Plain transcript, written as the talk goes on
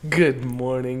Good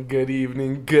morning, good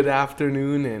evening, good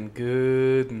afternoon, and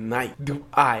good night. Do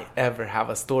I ever have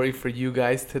a story for you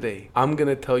guys today? I'm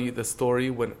gonna tell you the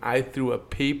story when I threw a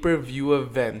pay-per-view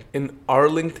event in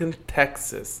Arlington,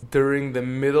 Texas during the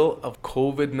middle of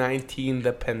COVID-19,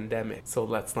 the pandemic. So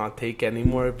let's not take any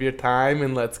more of your time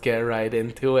and let's get right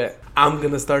into it. I'm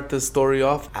gonna start this story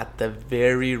off at the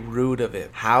very root of it.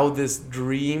 How this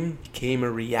dream became a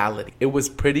reality. It was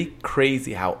pretty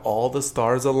crazy how all the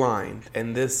stars aligned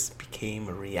and this became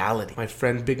a reality. My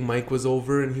friend Big Mike was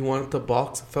over and he wanted to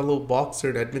box a fellow boxer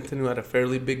in Edmonton who had a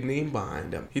fairly big name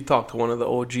behind him. He talked to one of the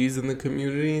OGs in the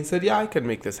community and said, yeah, I could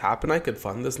make this happen. I could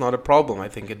fund this, not a problem. I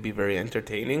think it'd be very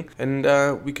entertaining and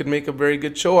we could make a very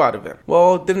good show out of it.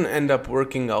 Well, it didn't end up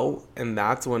working out, and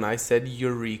that's when I said,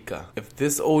 Eureka. If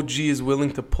this OG is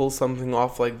willing to pull something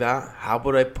off like that, how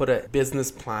about I put a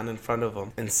business plan in front of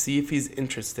him and see if he's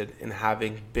interested in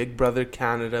having Big Brother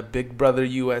Canada, Big Brother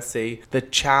USA, The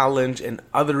Challenge, and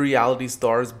other reality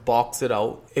stars box it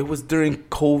out. It was during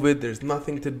COVID, there's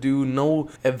nothing to do, no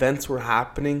events were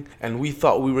happening, and we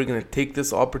thought we were going to take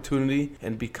this opportunity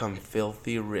and become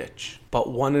filthy rich. But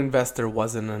one investor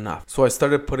wasn't enough. So I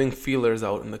started putting feelers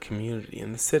out in the community,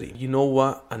 in the city. You know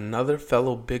what? Another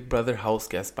fellow Big Brother house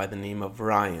guest by the name of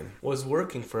Ryan was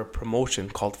working for a promotion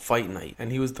called Fight Night.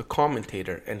 And he was the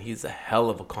commentator. And he's a hell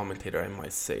of a commentator, I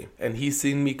must say. And he's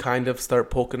seen me kind of start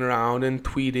poking around and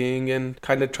tweeting and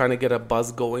kind of trying to get a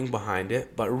buzz going behind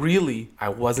it. But really, I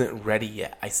wasn't ready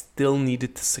yet. I still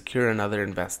needed to secure another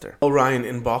investor. Well, Ryan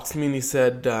inboxed me and he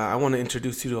said, I want to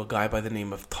introduce you to a guy by the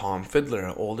name of Tom Fiddler,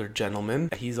 an older gentleman.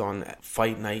 He's on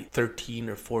Fight Night 13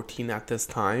 or 14 at this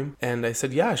time. And I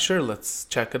said, yeah, sure, let's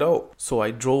check it out. So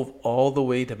I drove all the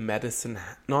way to Medicine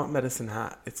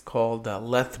Hat. It's called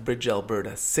Lethbridge,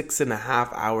 Alberta, 6.5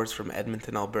 hours from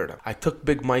Edmonton, Alberta. I took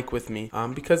Big Mike with me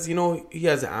because, you know, he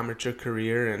has an amateur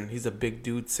career and he's a big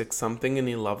dude, 6-something, and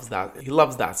he loves that. He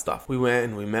loves that stuff. We went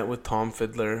and we met with Tom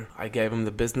Fiddler. I gave him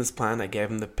the business plan. I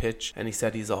gave him the pitch and he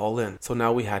said he's all in. So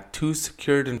now we had 2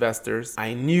 secured investors.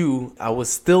 I knew I was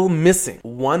still missing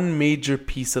one major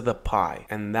piece of the pie,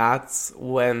 and that's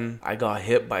when I got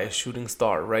hit by a shooting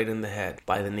star right in the head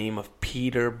by the name of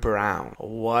Peter Brown.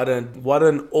 What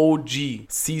an OG,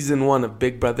 season 1 of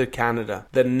Big Brother Canada,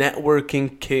 the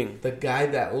networking king, the guy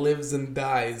that lives and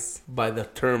dies by the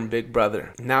term Big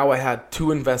Brother. Now I had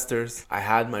 2 investors. I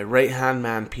had my right hand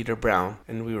man Peter Brown,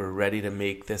 and we were ready to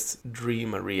make this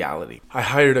dream a reality. I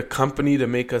hired a company to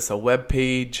make us a web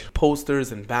page,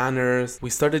 posters and banners. We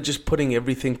started just putting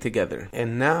everything together.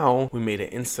 And now we made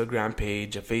an Instagram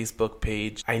page, a Facebook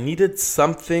page. I needed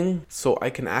something so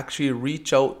I can actually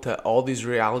reach out to all these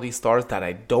reality stars that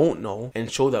I don't know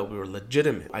and show that we were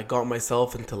legitimate. I got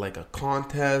myself into like a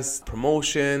contest,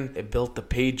 promotion. It built the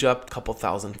page up, a couple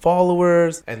thousand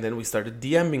followers. And then we started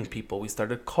DMing people. We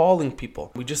started calling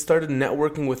people. We just started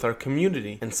networking with our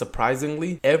community. And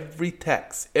surprisingly, every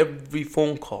text, every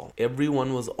phone call,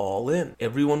 everyone was all in.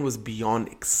 Everyone was beyond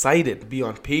excited to be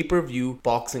on pay-per-view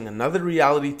boxing another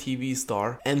reality TV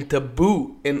star, and to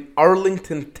boot in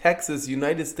Arlington, Texas,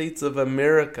 United States of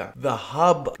America, the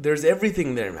hub. There's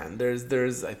everything there, man.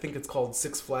 There's I think it's called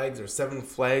 6 Flags or 7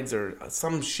 Flags or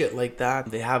some shit like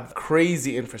that. They have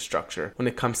crazy infrastructure when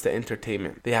it comes to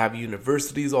entertainment. They have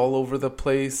universities all over the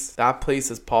place. That place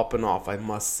is popping off, I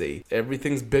must say.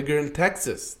 Everything's bigger in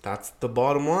Texas. That's the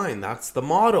bottom line. That's the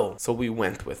motto. So we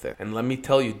went with it. And let me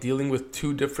tell you, dealing with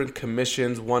 2 different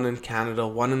commissions, one in Canada,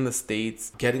 one in the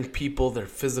States, getting people their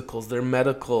physicals, their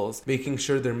medicals, making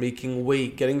sure they're making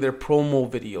weight, getting their promo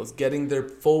videos, getting their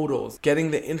photos,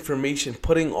 getting the information,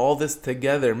 putting all this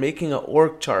together, making an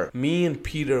org chart. Me and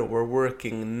Peter were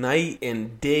working night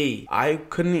and day. I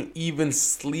couldn't even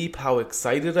sleep how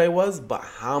excited I was, but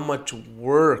how much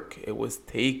work it was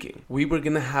taking. We were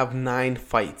gonna have 9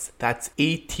 fights. That's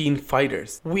 18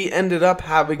 fighters. We ended up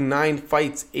having 9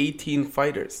 fights, 18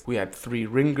 fighters. We had 3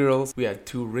 ring girls, we had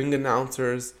 2 ring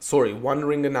announcers, 1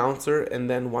 ring announcer and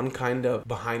then 1 kind of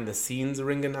behind the scenes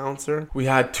ring announcer. We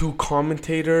had 2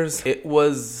 commentators. It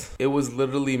was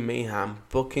literally mayhem.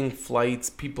 Booking flights,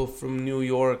 people from New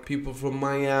York, people from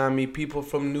Miami, people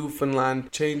from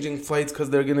Newfoundland, changing flights because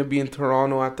they're going to be in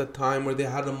Toronto at the time where they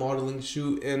had a modeling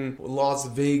shoot in Las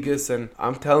Vegas. And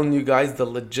I'm telling you guys, the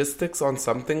logistics on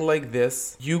something like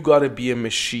this, you got to be a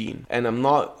machine. And I'm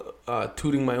not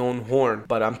tooting my own horn,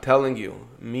 but I'm telling you,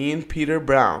 me and Peter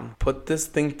Brown put this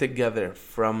thing together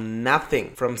from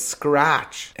nothing, from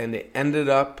scratch, and it ended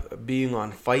up being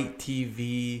on Fight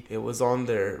TV. It was on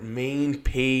their main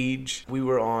page. We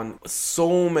were on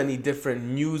so many different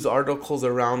news articles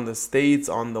around the States,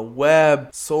 on the web,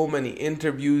 so many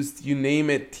interviews, you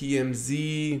name it,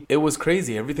 TMZ. It was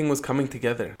crazy. Everything was coming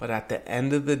together. But at the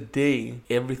end of the day,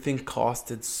 everything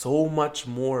costed so much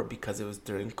more because it was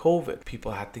during COVID.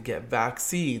 People had to get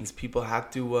vaccines. People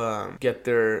had to get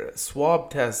their swab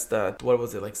test,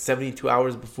 like 72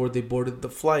 hours before they boarded the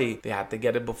flight. They had to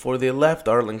get it before they left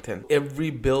Arlington. Every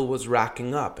bill was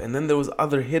racking up. And then there was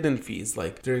other hidden fees.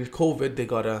 Like during COVID, they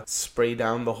gotta spray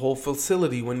down the whole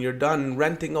facility when you're done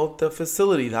renting out the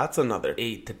facility. That's another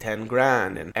 8 to 10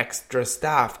 grand. And extra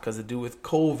staff because to do with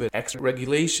COVID. Extra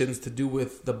regulations to do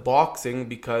with the boxing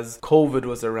because COVID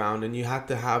was around and you had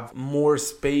to have more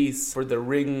space for the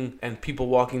ring and people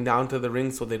walking down to the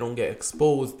ring so they don't get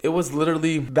exposed. It was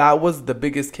literally, that was the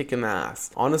biggest kick in the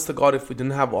ass. Honest to God, if we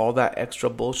didn't have all that extra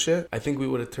bullshit, I think we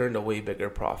would have turned a way bigger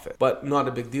profit. But not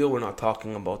a big deal. We're not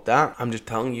talking about that. I'm just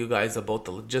telling you guys about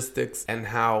the logistics and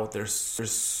how there's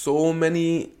so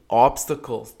many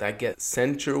obstacles that get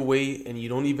sent your way and you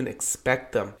don't even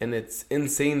expect them, and it's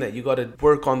insane that you got to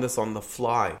work on this on the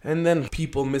fly. And then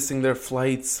people missing their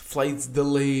flights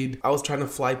delayed. I was trying to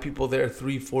fly people there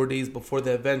 3-4 days before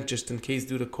the event just in case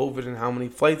due to COVID and how many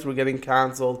flights were getting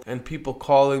canceled, and people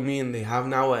calling me and they have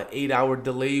now an 8-hour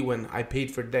delay when I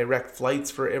paid for direct flights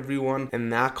for everyone,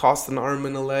 and that cost an arm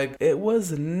and a leg. It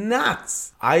was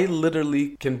nuts. I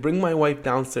literally can bring my wife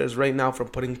downstairs right now from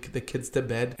putting the kids to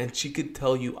bed and she could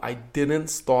tell you I didn't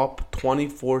stop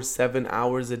 24/7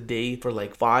 hours a day for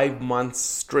like 5 months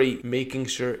straight, making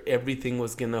sure everything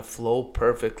was gonna flow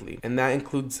perfectly. And that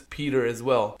includes Peter as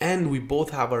well. And we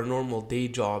both have our normal day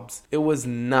jobs. It was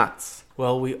nuts.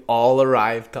 Well, we all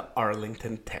arrived to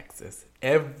Arlington, Texas.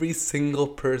 Every single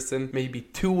person, maybe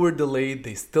 2 were delayed.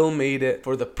 They still made it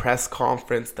for the press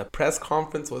conference. The press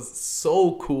conference was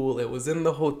so cool. It was in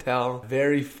the hotel.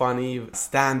 Very funny,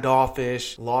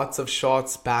 standoffish, lots of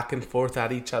shots back and forth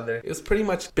at each other. It was pretty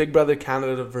much Big Brother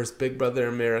Canada versus Big Brother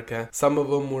America. Some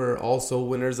of them were also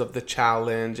winners of the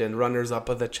challenge and runners up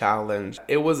of the challenge.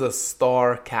 It was a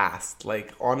star cast.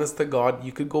 Like, honest to God,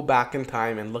 you could go back in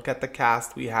time and look at the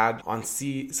cast we had on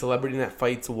Celebrity Net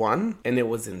Fights 1 and it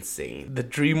was insane. The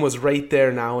dream was right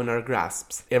there now in our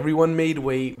grasps. Everyone made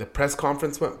weight. The press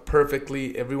conference went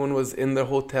perfectly. Everyone was in their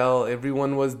hotel.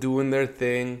 Everyone was doing their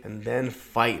thing. And then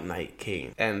fight night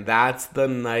came. And that's the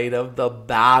night of the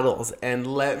battles. And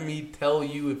let me tell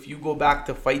you, if you go back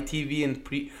to Fight TV and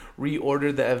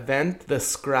reorder the event, the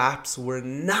scraps were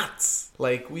nuts.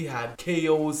 Like, we had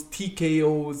KOs,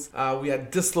 TKOs, we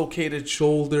had dislocated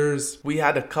shoulders, we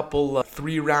had a couple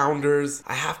 3-rounders.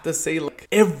 I have to say, like,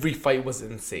 every fight was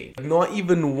insane. Not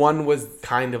even one was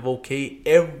kind of okay.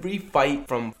 Every fight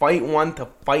from fight 1 to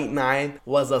fight 9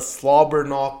 was a slobber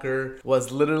knocker,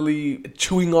 was literally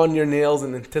chewing on your nails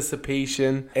in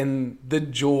anticipation. And the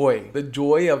joy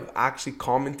of actually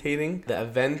commentating the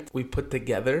event we put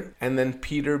together, and then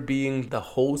Peter being the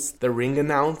host, the ring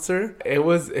announcer, it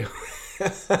was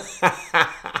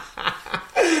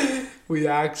we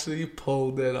actually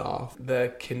pulled it off.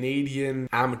 The Canadian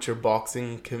Amateur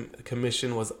Boxing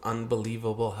Commission was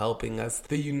unbelievable helping us.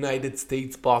 The United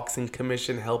States Boxing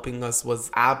Commission helping us was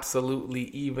absolutely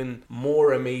even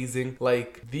more amazing.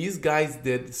 Like, these guys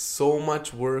did so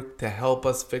much work to help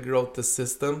us figure out the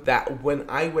system that when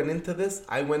I went into this,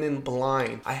 I went in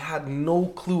blind. I had no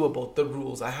clue about the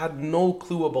rules. I had no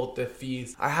clue about the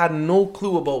fees. I had no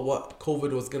clue about what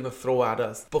COVID was going to throw at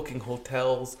us. Booking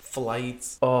hotels,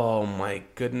 flights. Oh my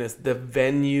goodness, the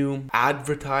venue,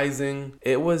 advertising.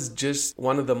 It was just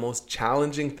one of the most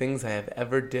challenging things I have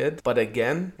ever did. But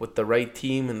again, with the right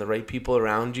team and the right people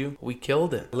around you, we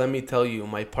killed it. Let me tell you,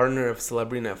 my partner of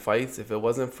Celebrity Net Fights, if it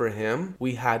wasn't for him,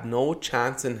 we had no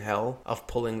chance in hell of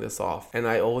pulling this off. And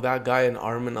I owe that guy an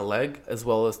arm and a leg, as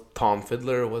well as Tom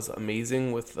Fiddler was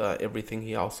amazing with everything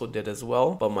he also did as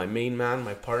well. But my main man,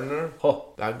 my partner,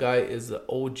 that guy is the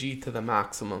OG to the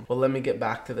maximum. Well, let me get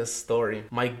back to this story.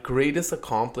 My greatest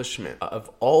accomplishment of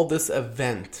all this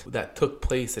event that took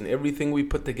place and everything we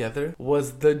put together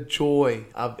was the joy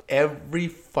of every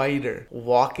fighter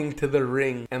walking to the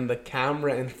ring and the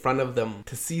camera in front of them,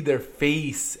 to see their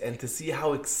face and to see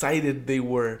how excited they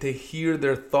were, to hear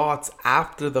their thoughts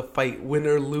after the fight, win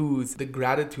or lose, the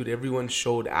gratitude everyone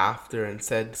showed after, and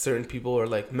said certain people were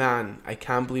like, man, I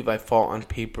can't believe I fought on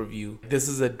pay-per-view. This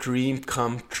is a dream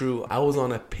come true. I was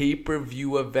on a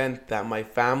pay-per-view event that my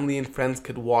family and friends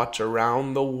could watch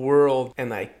around the world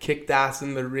and I kicked ass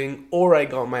in the ring, or I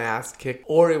got my ass kicked,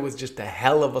 or it was just a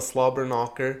hell of a slobber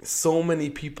knocker. So many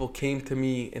people came to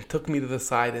me and took me to the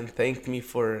side and thanked me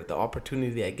for the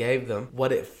opportunity I gave them,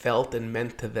 what it felt and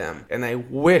meant to them. And I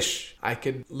wish I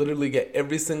could literally get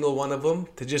every single one of them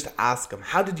to just ask them,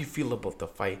 how did you feel about the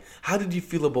fight? How did you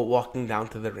feel about walking down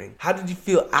to the ring? How did you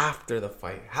feel after the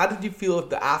fight? How did you feel at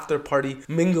the after party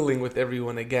mingling with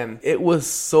everyone again? It was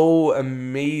so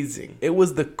amazing. It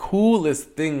was the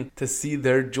coolest thing to see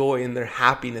their joy and their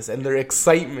happiness and their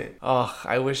excitement. Oh,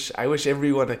 I wish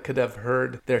everyone could have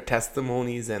heard their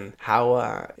testimonies and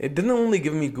how it didn't only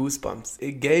give me goosebumps.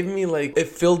 It gave me it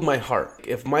filled my heart.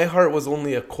 If my heart was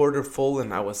only a quarter full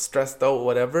and I was stressed out,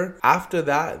 whatever, after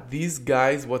that, these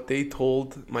guys, what they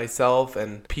told myself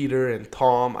and Peter and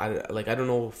Tom, I don't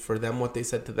know for them what they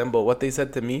said to them, but what they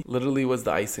said to me literally was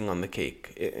the icing on the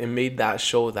cake. It made that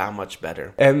show that much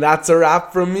better. And that's a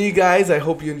wrap from me, guys. I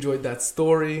hope you enjoyed that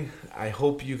story. I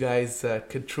hope you guys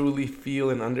could truly feel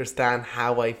and understand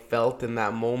how I felt in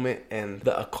that moment and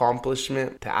the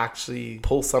accomplishment to actually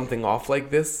pull something off like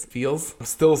this feels. I'm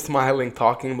still smiling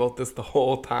talking about this the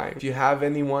whole time. If you have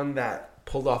anyone that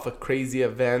pulled off a crazy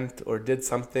event or did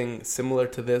something similar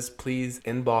to this, please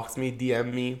inbox me,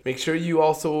 DM me. Make sure you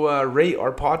also rate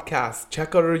our podcast.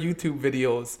 Check out our YouTube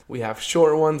videos. We have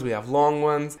short ones, we have long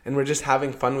ones, and we're just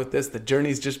having fun with this. The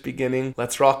journey's just beginning.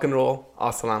 Let's rock and roll.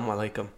 Assalamu alaikum.